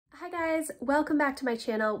guys, welcome back to my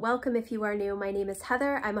channel. Welcome if you are new. My name is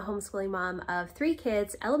Heather. I'm a homeschooling mom of 3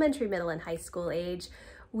 kids, elementary, middle, and high school age.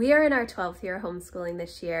 We are in our 12th year of homeschooling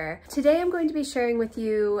this year. Today I'm going to be sharing with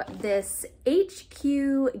you this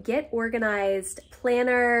HQ Get Organized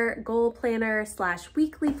planner, goal planner /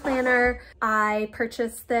 weekly planner. I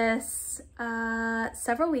purchased this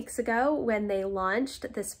several weeks ago when they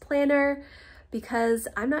launched this planner because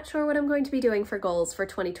I'm not sure what I'm going to be doing for goals for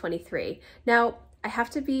 2023. Now, I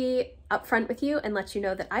have to be upfront with you and let you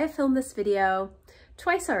know that I have filmed this video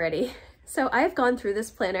twice already. So I have gone through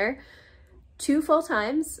this planner 2 full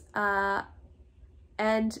times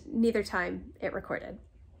and neither time it recorded,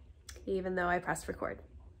 even though I pressed record.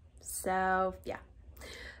 So yeah,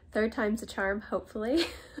 3rd time's a charm, hopefully.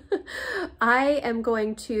 I am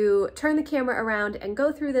going to turn the camera around and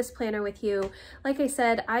go through this planner with you. Like I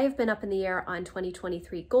said, I have been up in the air on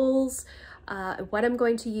 2023 goals. What I'm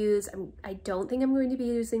going to use, I don't think I'm going to be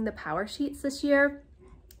using the power sheets this year.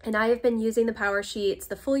 And I have been using the power sheets,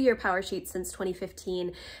 the full year power sheets since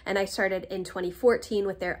 2015. And I started in 2014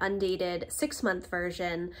 with their undated 6-month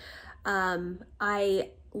version. I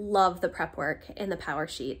love the prep work in the power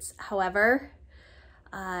sheets. However,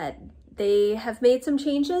 they have made some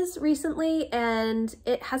changes recently and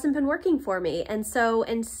it hasn't been working for me. And so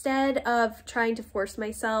instead of trying to force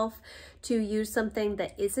myself to use something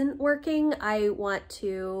that isn't working, I want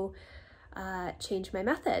to change my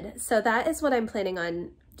method. So that is what I'm planning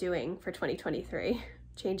on doing for 2023,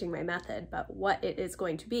 changing my method, but what it is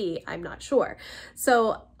going to be, I'm not sure.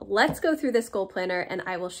 So let's go through this goal planner and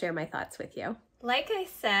I will share my thoughts with you. Like I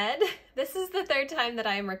said, this is the 3rd time that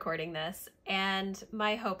I am recording this, and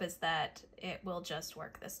my hope is that it will just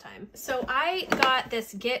work this time. So I got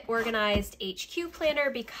this Get Organized HQ planner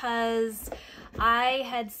because I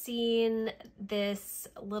had seen this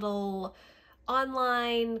little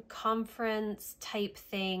online conference type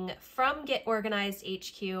thing from Get Organized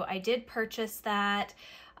HQ. I did purchase that,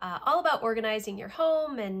 all about organizing your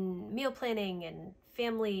home and meal planning and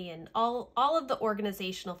family and all of the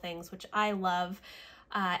organizational things, which I love.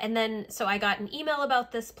 And then, so I got an email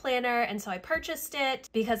about this planner, and so I purchased it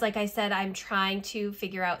because, like I said, I'm trying to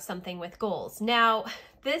figure out something with goals. Now,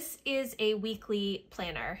 this is a weekly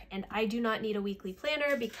planner, and I do not need a weekly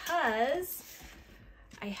planner because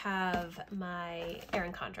I have my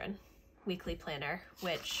Erin Condren weekly planner,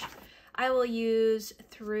 which I will use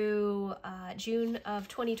through June of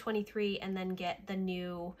 2023 and then get the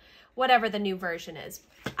new, whatever the new version is.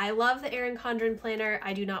 I love the Erin Condren planner.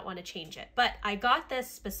 I do not want to change it, but I got this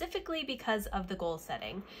specifically because of the goal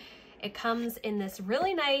setting. It comes in this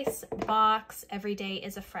really nice box. Every day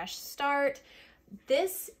is a fresh start.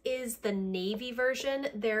 This is the navy version.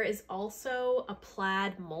 There is also a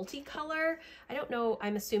plaid multicolor. I don't know,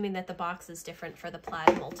 I'm assuming that the box is different for the plaid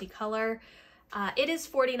multicolor. It is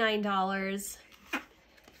 $49.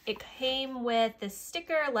 It came with this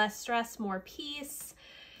sticker, less stress, more peace.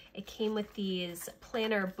 It came with these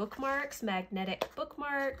planner bookmarks, magnetic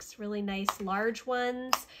bookmarks, really nice large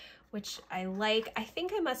ones, which I like. I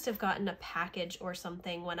think I must have gotten a package or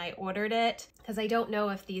something when I ordered it because I don't know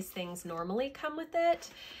if these things normally come with it.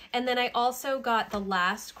 And then I also got the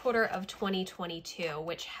last quarter of 2022,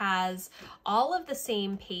 which has all of the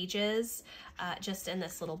same pages just in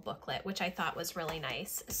this little booklet, which I thought was really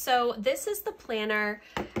nice. So this is the planner.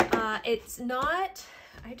 It's not,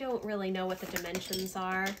 I don't really know what the dimensions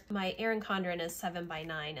are. My Erin Condren is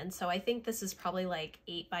 7x9, and so I think this is probably like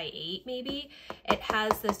 8x8 maybe. It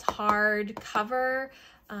has this hard cover.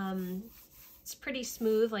 It's pretty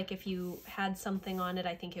smooth. Like if you had something on it,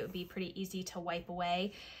 I think it would be pretty easy to wipe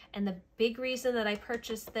away. And the big reason that I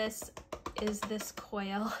purchased this is this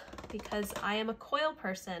coil, because I am a coil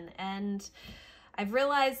person, and I've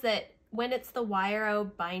realized that when it's the wire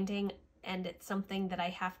binding and it's something that I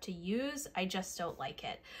have to use, I just don't like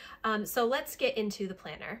it. So let's get into the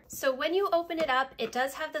planner. So when you open it up, it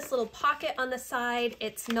does have this little pocket on the side.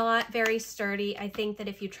 It's not very sturdy. I think that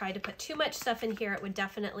if you try to put too much stuff in here, it would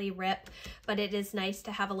definitely rip, but it is nice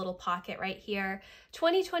to have a little pocket right here.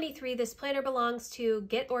 2023, this planner belongs to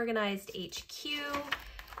Get Organized HQ.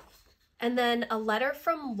 And then a letter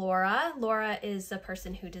from Laura. Laura is the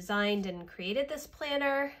person who designed and created this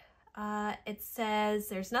planner. It says,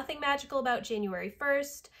 there's nothing magical about January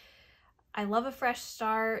 1st. I love a fresh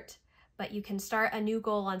start, but you can start a new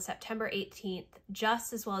goal on September 18th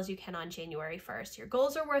just as well as you can on January 1st. Your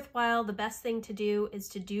goals are worthwhile. The best thing to do is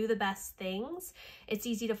to do the best things. It's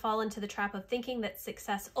easy to fall into the trap of thinking that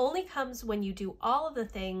success only comes when you do all of the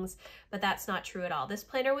things, but that's not true at all. This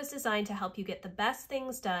planner was designed to help you get the best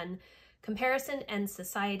things done. Comparison and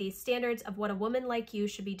society's standards of what a woman like you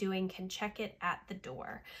should be doing can check it at the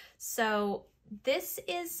door. So this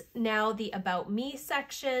is now the About Me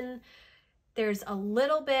section. There's a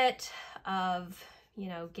little bit of, you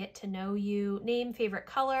know, get to know you, name, favorite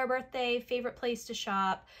color, birthday, favorite place to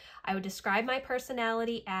shop. I would describe my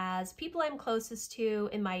personality as people I'm closest to.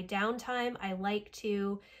 In my downtime, I like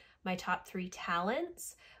to, my top 3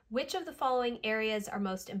 talents. Which of the following areas are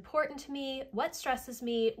most important to me? What stresses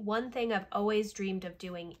me? One thing I've always dreamed of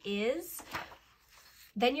doing is.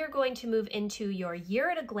 Then you're going to move into your year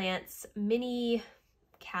at a glance mini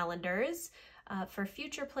calendars for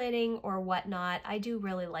future planning or whatnot. I do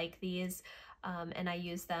really like these and I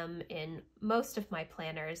use them in most of my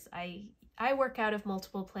planners. I work out of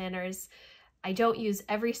multiple planners. I don't use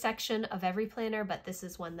every section of every planner, but this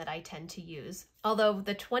is one that I tend to use. Although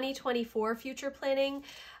the 2024 future planning,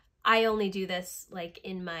 I only do this like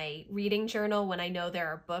in my reading journal when I know there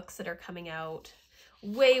are books that are coming out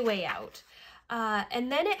way out.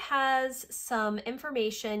 And then it has some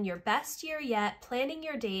information, your best year yet, planning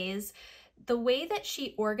your days. The way that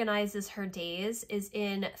she organizes her days is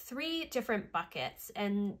in 3 different buckets,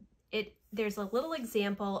 and there's a little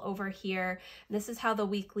example over here. This is how the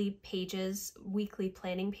weekly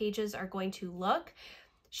planning pages are going to look.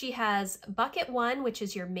 She has bucket 1, which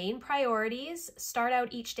is your main priorities. Start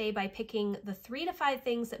out each day by picking the 3 to 5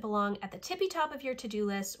 things that belong at the tippy top of your to-do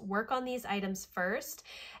list. Work on these items first.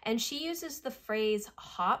 And she uses the phrase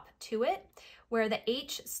hop to it, where the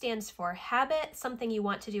H stands for habit, something you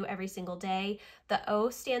want to do every single day. The O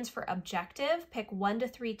stands for objective. Pick 1 to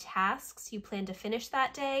 3 tasks you plan to finish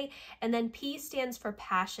that day. And then P stands for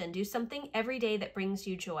passion. Do something every day that brings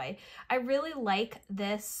you joy. I really like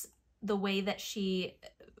this, the way that she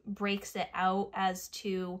breaks it out as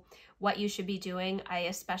to what you should be doing. I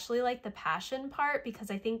especially like the passion part because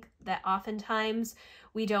I think that oftentimes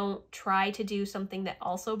we don't try to do something that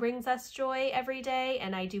also brings us joy every day,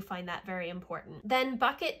 and I do find that very important. Then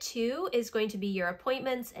bucket 2 is going to be your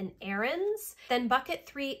appointments and errands. Then bucket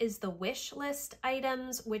 3 is the wish list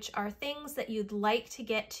items, which are things that you'd like to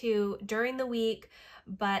get to during the week,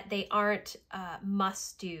 but they aren't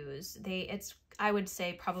must-dos. It's, I would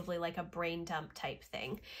say, probably like a brain dump type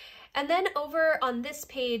thing. And then over on this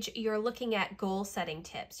page, you're looking at goal setting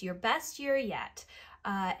tips, your best year yet.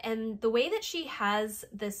 And the way that she has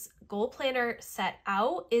this goal planner set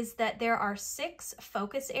out is that there are 6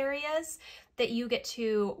 focus areas that you get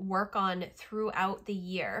to work on throughout the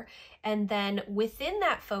year. And then within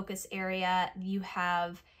that focus area, you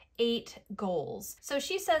have 8 goals. So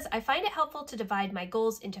she says, I find it helpful to divide my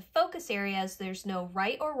goals into focus areas. There's no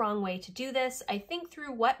right or wrong way to do this. I think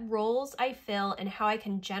through what roles I fill and how I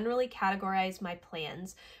can generally categorize my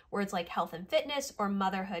plans. Words like health and fitness or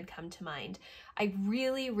motherhood come to mind. I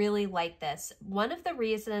really like this. One of the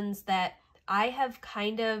reasons that I have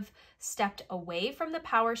kind of stepped away from the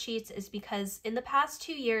power sheets is because in the past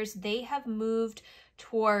 2 years, they have moved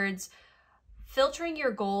towards filtering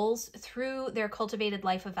your goals through their cultivated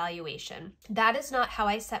life evaluation. That is not how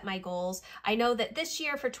I set my goals. I know that this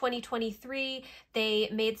year for 2023, they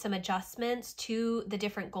made some adjustments to the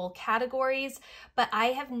different goal categories, but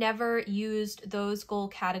I have never used those goal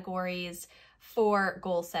categories for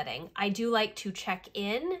goal setting. I do like to check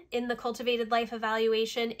in the cultivated life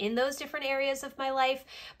evaluation in those different areas of my life,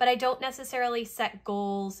 but I don't necessarily set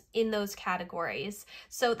goals in those categories.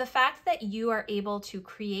 So the fact that you are able to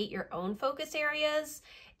create your own focus areas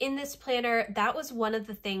in this planner, that was one of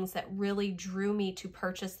the things that really drew me to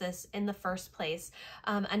purchase this in the first place.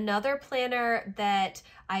 Another planner that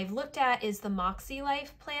I've looked at is the Moxie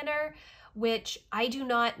Life Planner, which I do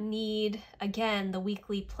not need, again, the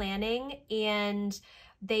weekly planning, and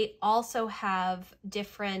they also have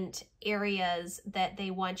different areas that they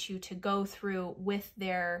want you to go through with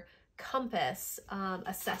their compass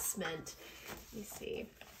assessment. Let me see,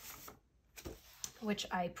 which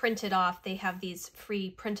I printed off. They have these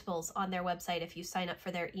free printables on their website if you sign up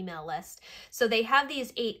for their email list. So they have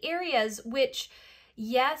these 8 areas, which,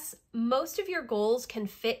 yes, most of your goals can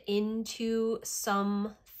fit into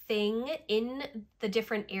some in the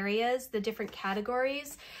different areas, the different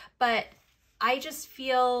categories, but I just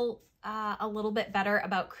feel a little bit better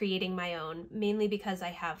about creating my own, mainly because I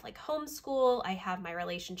have like homeschool, I have my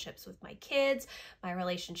relationships with my kids, my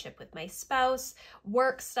relationship with my spouse,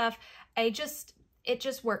 work stuff. It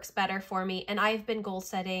just works better for me. And I've been goal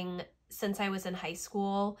setting since I was in high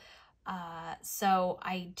school. So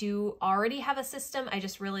I do already have a system. I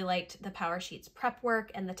just really liked the Power Sheets prep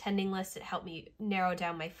work and the tending list. It helped me narrow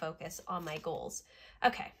down my focus on my goals.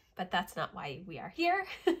 Okay, but that's not why we are here.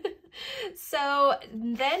 So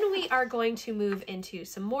then we are going to move into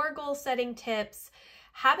some more goal setting tips,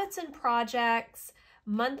 habits and projects,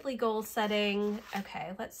 monthly goal setting.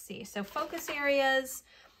 Okay, let's see. So focus areas.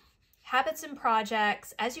 Habits and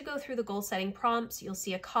projects. As you go through the goal setting prompts, you'll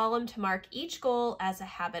see a column to mark each goal as a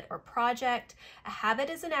habit or project. A habit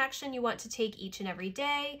is an action you want to take each and every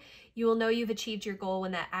day. You will know you've achieved your goal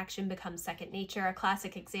when that action becomes second nature. A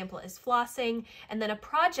classic example is flossing. And then a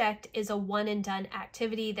project is a one and done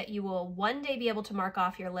activity that you will one day be able to mark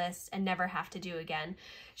off your list and never have to do again.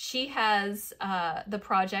 She has the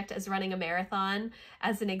project as running a marathon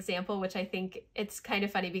as an example, which I think it's kind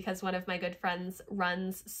of funny because one of my good friends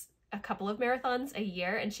runs a couple of marathons a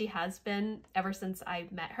year, and she has been ever since I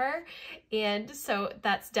met her. And so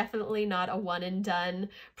that's definitely not a one and done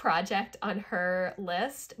project on her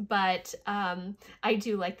list, but I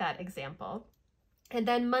do like that example. And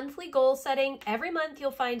then monthly goal setting. Every month you'll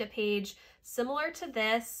find a page similar to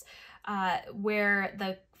this where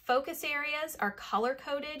the focus areas are color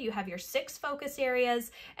coded. You have your 6 focus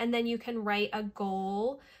areas, and then you can write a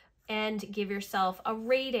goal and give yourself a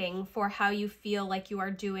rating for how you feel like you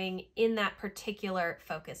are doing in that particular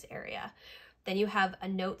focus area. Then you have a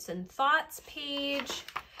notes and thoughts page,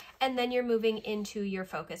 and then you're moving into your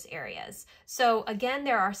focus areas. So again,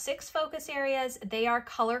 there are 6 focus areas. They are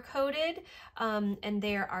color coded, and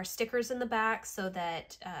there are stickers in the back so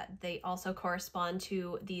that they also correspond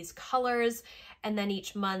to these colors. And then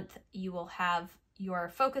each month you will have your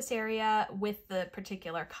focus area with the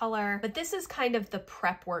particular color. But this is kind of the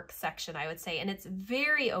prep work section, I would say, and it's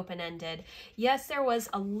very open-ended. Yes, there was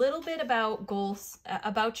a little bit about goals,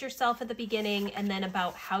 about yourself at the beginning, and then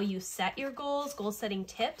about how you set your goals, goal setting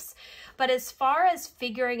tips. But as far as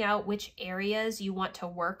figuring out which areas you want to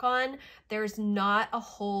work on, there's not a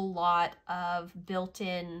whole lot of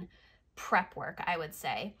built-in prep work, I would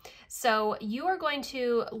say. So you are going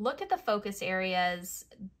to look at the focus areas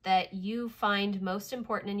that you find most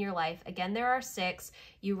important in your life. Again, there are 6.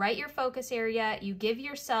 You write your focus area, you give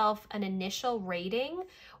yourself an initial rating.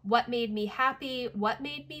 What made me happy? What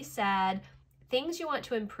made me sad? Things you want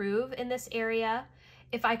to improve in this area.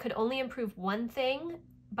 If I could only improve one thing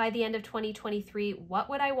by the end of 2023, what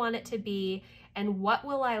would I want it to be? And what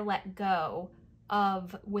will I let go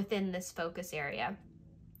of within this focus area?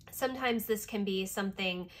 Sometimes this can be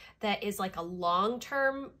something that is like a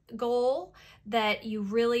long-term goal that you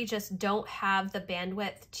really just don't have the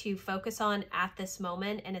bandwidth to focus on at this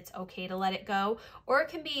moment, and it's okay to let it go. Or it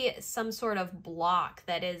can be some sort of block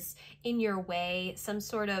that is in your way, some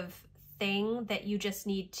sort of thing that you just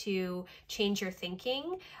need to change your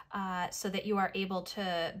thinking so that you are able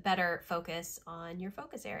to better focus on your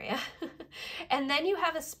focus area. And then you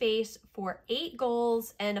have a space for 8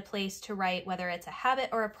 goals and a place to write whether it's a habit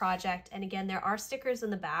or a project. And again, there are stickers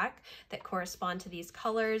in the back that correspond to these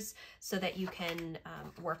colors so that you can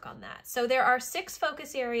work on that. So there are 6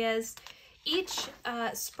 focus areas. Each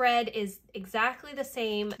spread is exactly the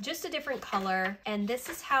same, just a different color, and this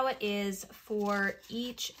is how it is for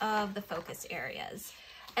each of the focus areas.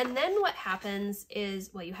 And then what happens is,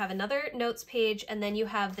 well, you have another notes page, and then you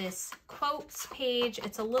have this quotes page.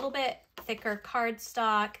 It's a little bit thicker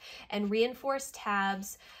cardstock and reinforced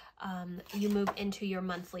tabs. You move into your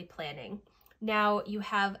monthly planning. Now you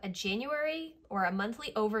have a January or a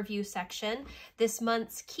monthly overview section, this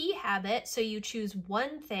month's key habit. So you choose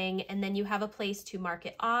one thing and then you have a place to mark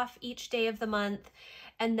it off each day of the month.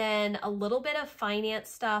 And then a little bit of finance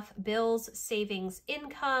stuff, bills, savings,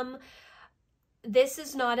 income. This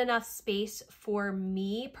is not enough space for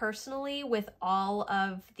me personally with all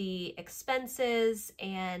of the expenses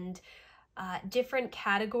and different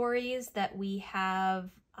categories that we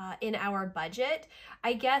have in our budget.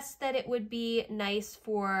 I guess that it would be nice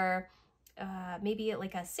for maybe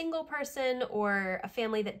like a single person or a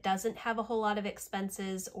family that doesn't have a whole lot of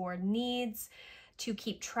expenses or needs to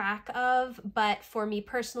keep track of. But for me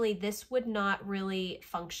personally, this would not really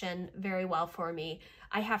function very well for me.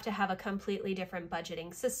 I have to have a completely different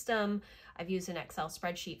budgeting system. I've used an Excel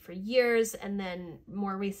spreadsheet for years, and then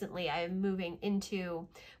more recently I'm moving into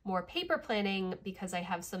more paper planning because I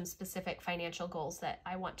have some specific financial goals that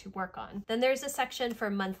I want to work on. Then there's a section for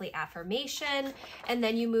monthly affirmation, and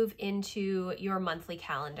then you move into your monthly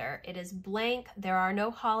calendar. It is blank. There are no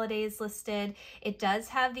holidays listed. It does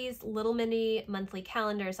have these little mini monthly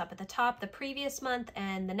calendars up at the top, the previous month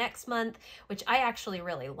and the next month, which I actually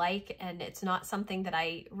really like, and it's not something that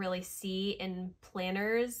I really see in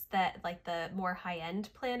planners, that like the more high-end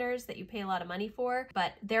planners that you pay a lot of money for.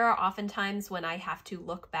 But there are often times when I have to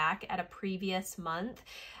look back at a previous month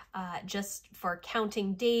just for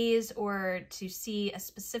counting days or to see a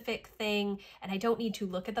specific thing, and I don't need to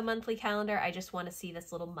look at the monthly calendar. I just want to see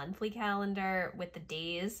this little monthly calendar with the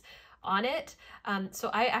days on it. So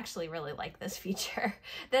I actually really like this feature.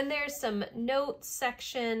 Then there's some notes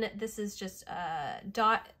section. This is just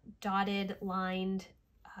dotted lined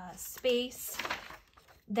space.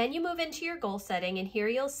 Then you move into your goal setting, and here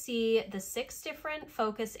you'll see the 6 different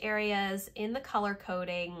focus areas in the color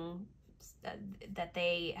coding that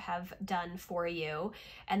they have done for you.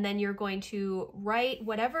 And then you're going to write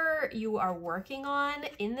whatever you are working on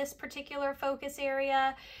in this particular focus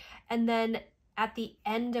area. And then at the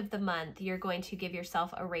end of the month, you're going to give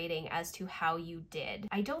yourself a rating as to how you did.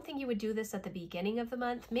 I don't think you would do this at the beginning of the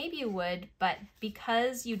month. Maybe you would, but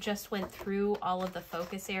because you just went through all of the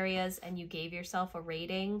focus areas and you gave yourself a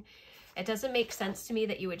rating, it doesn't make sense to me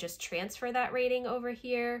that you would just transfer that rating over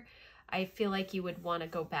here. I feel like you would want to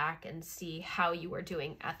go back and see how you were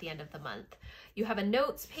doing at the end of the month. You have a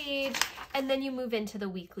notes page, and then you move into the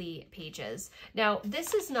weekly pages. Now,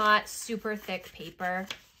 this is not super thick paper.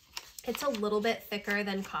 It's a little bit thicker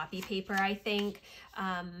than copy paper, I think,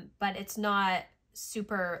 but it's not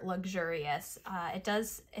super luxurious.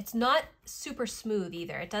 It's not super smooth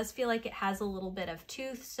either. It does feel like it has a little bit of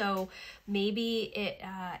tooth, so maybe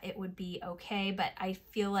it would be okay, but I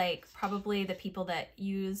feel like probably the people that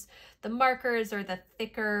use the markers or the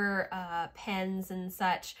thicker pens and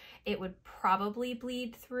such, it would probably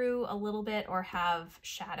bleed through a little bit or have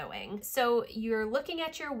shadowing. So you're looking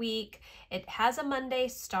at your week. It has a Monday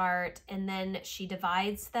start, and then she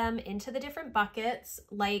divides them into the different buckets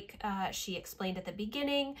like she explained at the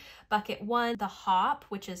beginning. Bucket 1, the HOP,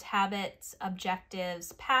 which is habits,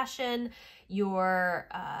 objectives, passion, your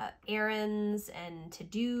errands and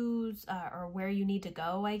to-dos, or where you need to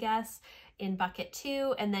go, I guess, in bucket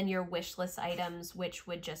 2, and then your wish list items, which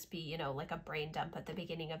would just be, you know, like a brain dump at the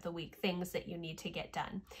beginning of the week, things that you need to get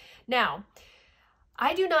done. Now,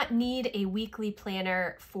 I do not need a weekly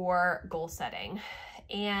planner for goal setting,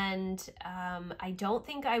 and I don't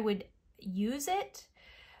think I would use it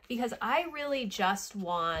because I really just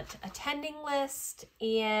want attending list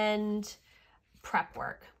and prep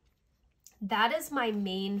work. That is my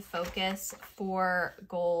main focus for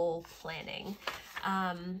goal planning.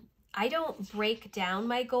 I don't break down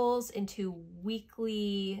my goals into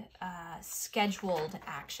weekly scheduled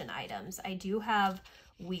action items. I do have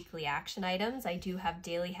weekly action items. I do have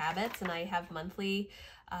daily habits, and I have monthly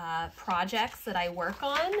projects that I work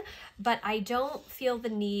on, but I don't feel the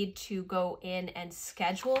need to go in and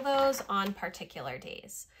schedule those on particular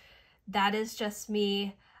days. That is just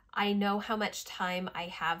me. I know how much time I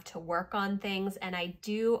have to work on things, and I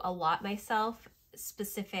do allot myself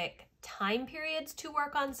specific time periods to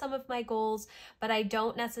work on some of my goals, but I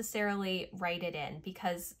don't necessarily write it in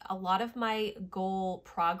because a lot of my goal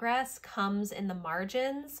progress comes in the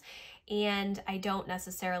margins, and I don't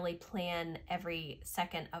necessarily plan every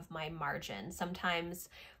second of my margin. Sometimes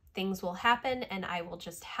things will happen and I will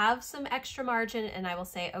just have some extra margin, and I will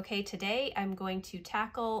say, okay, today I'm going to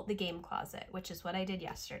tackle the game closet, which is what I did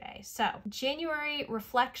yesterday. So January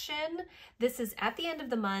reflection, this is at the end of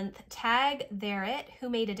the month. Tag there it, who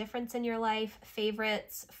made a difference in your life,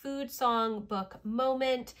 favorites, food, song, book,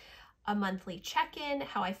 moment, a monthly check-in,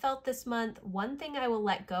 how I felt this month, one thing I will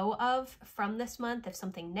let go of from this month if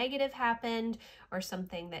something negative happened or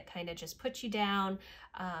something that kind of just puts you down.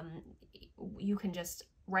 You can just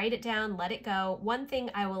write it down, let it go. One thing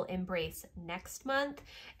I will embrace next month,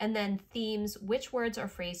 and then themes, which words or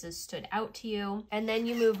phrases stood out to you. And then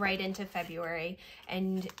you move right into February,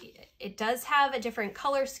 and it does have a different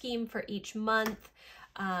color scheme for each month.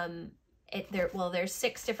 There's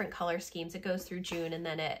 6 different color schemes. It goes through June, and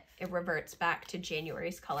then it reverts back to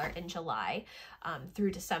January's color in July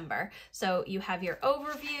through December. So you have your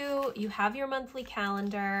overview, you have your monthly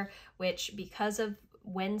calendar, which because of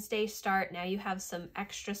Wednesday start, now you have some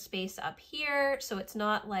extra space up here, so it's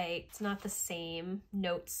not the same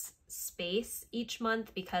notes space each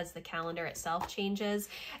month because the calendar itself changes.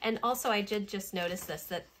 And also I did just notice this,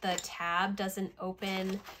 that the tab doesn't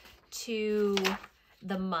open to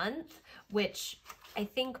the month, which I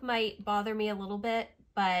think might bother me a little bit,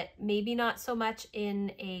 but maybe not so much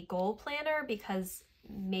in a goal planner, because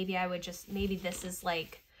maybe this is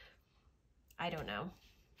like, I don't know.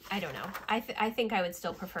 I think I would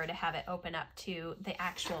still prefer to have it open up to the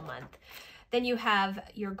actual month. Then you have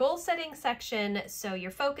your goal setting section, so your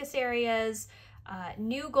focus areas,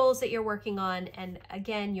 new goals that you're working on, and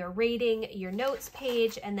again, your rating, your notes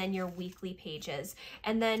page, and then your weekly pages.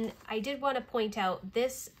 And then I did want to point out,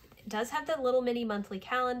 this does have the little mini monthly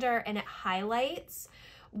calendar, and it highlights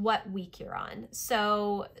what week you're on.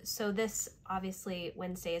 So this, obviously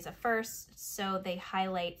Wednesday is a 1st, so they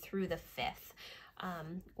highlight through the 5th.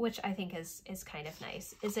 which I think is kind of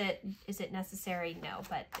nice. Is it necessary? No,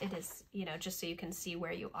 but it is, you know, just so you can see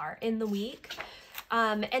where you are in the week.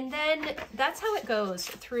 And then that's how it goes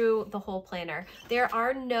through the whole planner. There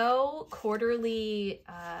are no quarterly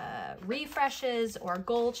refreshes or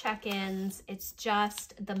goal check-ins. It's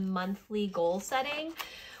just the monthly goal setting,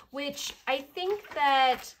 which I think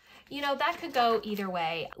that, you know, that could go either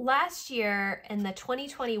way. Last year in the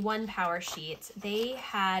 2021 Power Sheets, they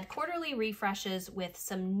had quarterly refreshes with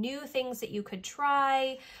some new things that you could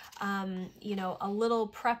try, you know, a little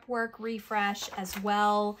prep work refresh, as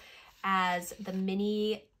well as the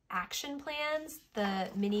mini action plans, the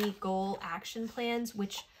mini goal action plans,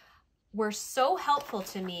 which were so helpful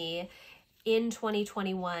to me in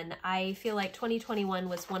 2021. I feel like 2021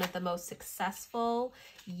 was one of the most successful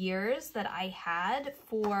years that I had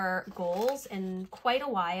for goals in quite a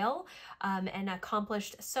while, and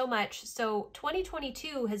accomplished so much. So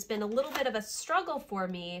 2022 has been a little bit of a struggle for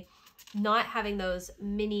me, not having those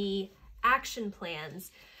mini action plans.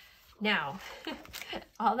 Now,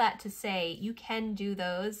 all that to say, you can do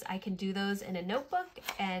those. I can do those in a notebook,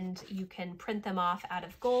 and you can print them off out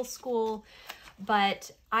of Goal School. But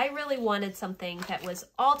I really wanted something that was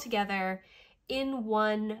all together in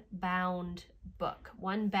one bound book,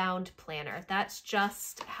 one bound planner. That's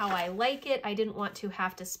just how I like it. I didn't want to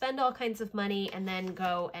have to spend all kinds of money and then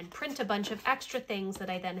go and print a bunch of extra things that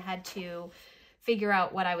I then had to figure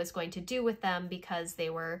out what I was going to do with them because they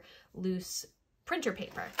were loose printer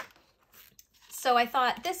paper. So I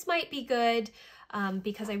thought this might be good,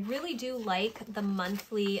 because I really do like the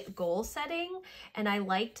monthly goal setting, and I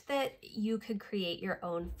liked that you could create your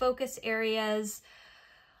own focus areas.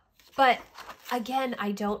 But again,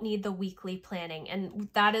 I don't need the weekly planning, and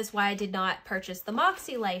that is why I did not purchase the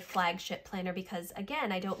Moxie Life flagship planner, because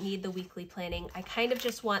again, I don't need the weekly planning. I kind of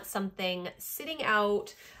just want something sitting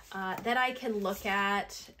out that I can look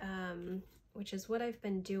at, which is what I've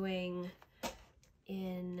been doing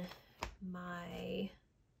in my,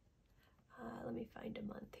 let me find a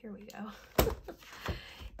month, here we go.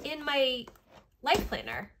 In my life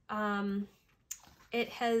planner,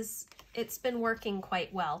 it's been working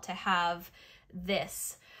quite well to have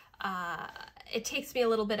this. It takes me a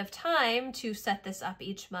little bit of time to set this up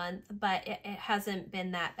each month, but it hasn't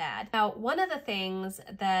been that bad. Now, one of the things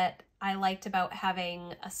that I liked about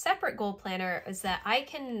having a separate goal planner is that I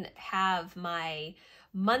can have my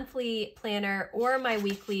monthly planner or my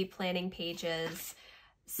weekly planning pages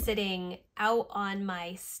sitting out on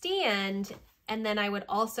my stand, and then I would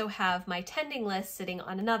also have my tending list sitting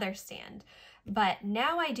on another stand. But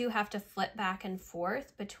now I do have to flip back and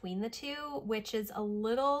forth between the two, which is a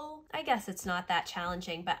little, I guess it's not that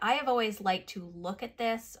challenging, but I have always liked to look at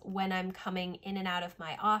this when I'm coming in and out of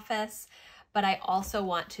my office, but I also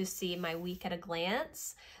want to see my week at a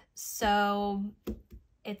glance. So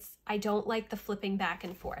I don't like the flipping back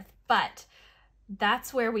and forth, but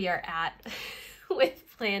that's where we are at with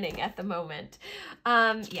planning at the moment.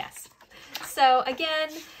 Yes. So again,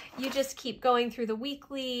 you just keep going through the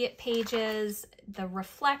weekly pages, the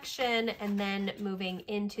reflection, and then moving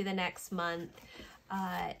into the next month.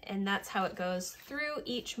 And that's how it goes through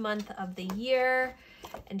each month of the year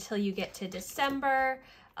until you get to December.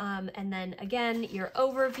 And then again, your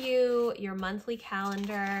overview, your monthly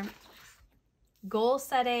calendar, goal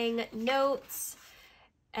setting, notes,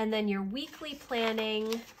 and then your weekly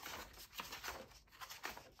planning,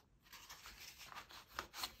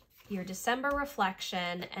 your December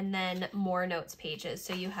reflection, and then more notes pages.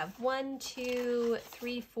 So you have 1, 2,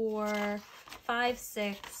 3, 4, 5,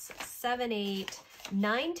 6, 7, 8,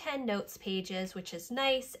 9, 10 notes pages, which is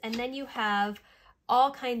nice. And then you have all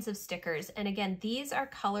kinds of stickers. And again, these are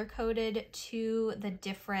color coded to the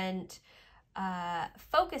different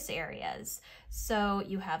focus areas. So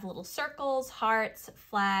you have little circles, hearts,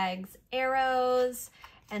 flags, arrows,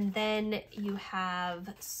 and then you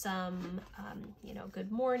have some, you know,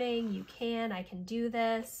 good morning, you can, I can do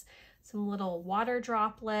this, some little water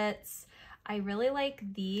droplets. I really like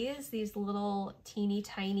these little teeny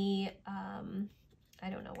tiny, I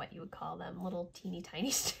don't know what you would call them, little teeny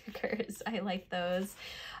tiny stickers. I like those.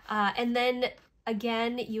 And then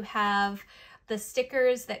again, you have the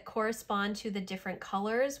stickers that correspond to the different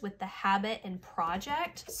colors with the habit and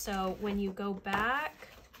project. So when you go back,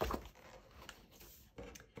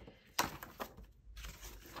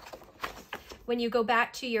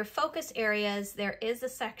 to your focus areas, there is a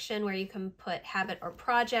section where you can put habit or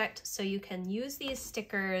project, so you can use these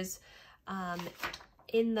stickers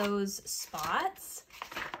in those spots.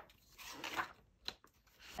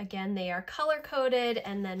 Again, they are color coded,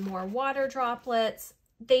 and then more water droplets.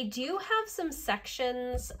 They do have some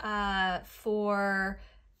sections for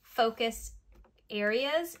focus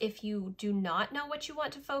areas if you do not know what you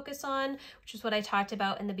want to focus on, which is what I talked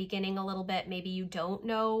about in the beginning a little bit. Maybe you don't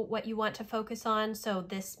know what you want to focus on, so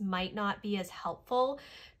this might not be as helpful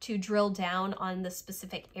to drill down on the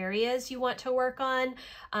specific areas you want to work on.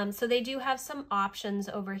 So they do have some options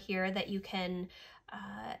over here that you can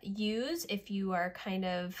use if you are kind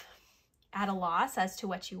of at a loss as to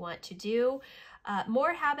what you want to do.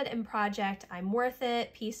 More habit and project, I'm worth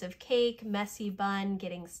it, piece of cake, messy bun,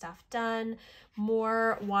 getting stuff done,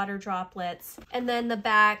 more water droplets. And then the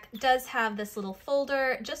back does have this little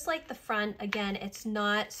folder, just like the front. Again, it's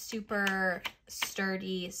not super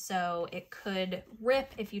sturdy, so it could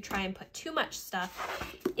rip if you try and put too much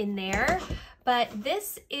stuff in there. But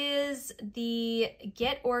this is the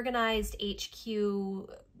Get Organized HQ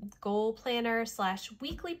goal planner /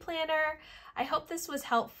 weekly planner. I hope this was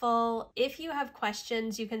helpful. If you have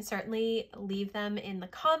questions, you can certainly leave them in the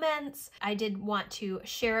comments. I did want to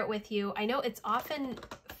share it with you. I know it's often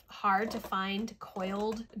hard to find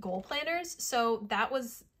coiled goal planners, so that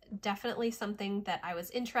was definitely something that I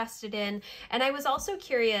was interested in. And I was also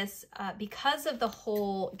curious because of the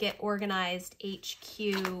whole Get Organized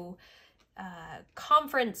HQ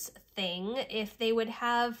conference thing, if they would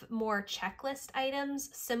have more checklist items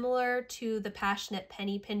similar to the Passionate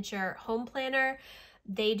Penny Pincher home planner.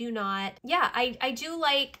 They do not. Yeah, I do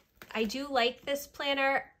like this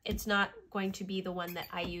planner. It's not going to be the one that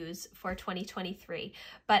I use for 2023,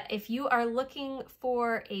 but if you are looking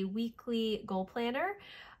for a weekly goal planner,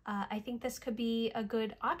 I think this could be a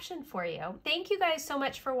good option for you. Thank you guys so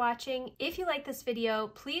much for watching. If you like this video,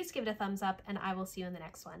 please give it a thumbs up and I will see you in the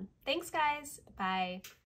next one. Thanks guys, bye.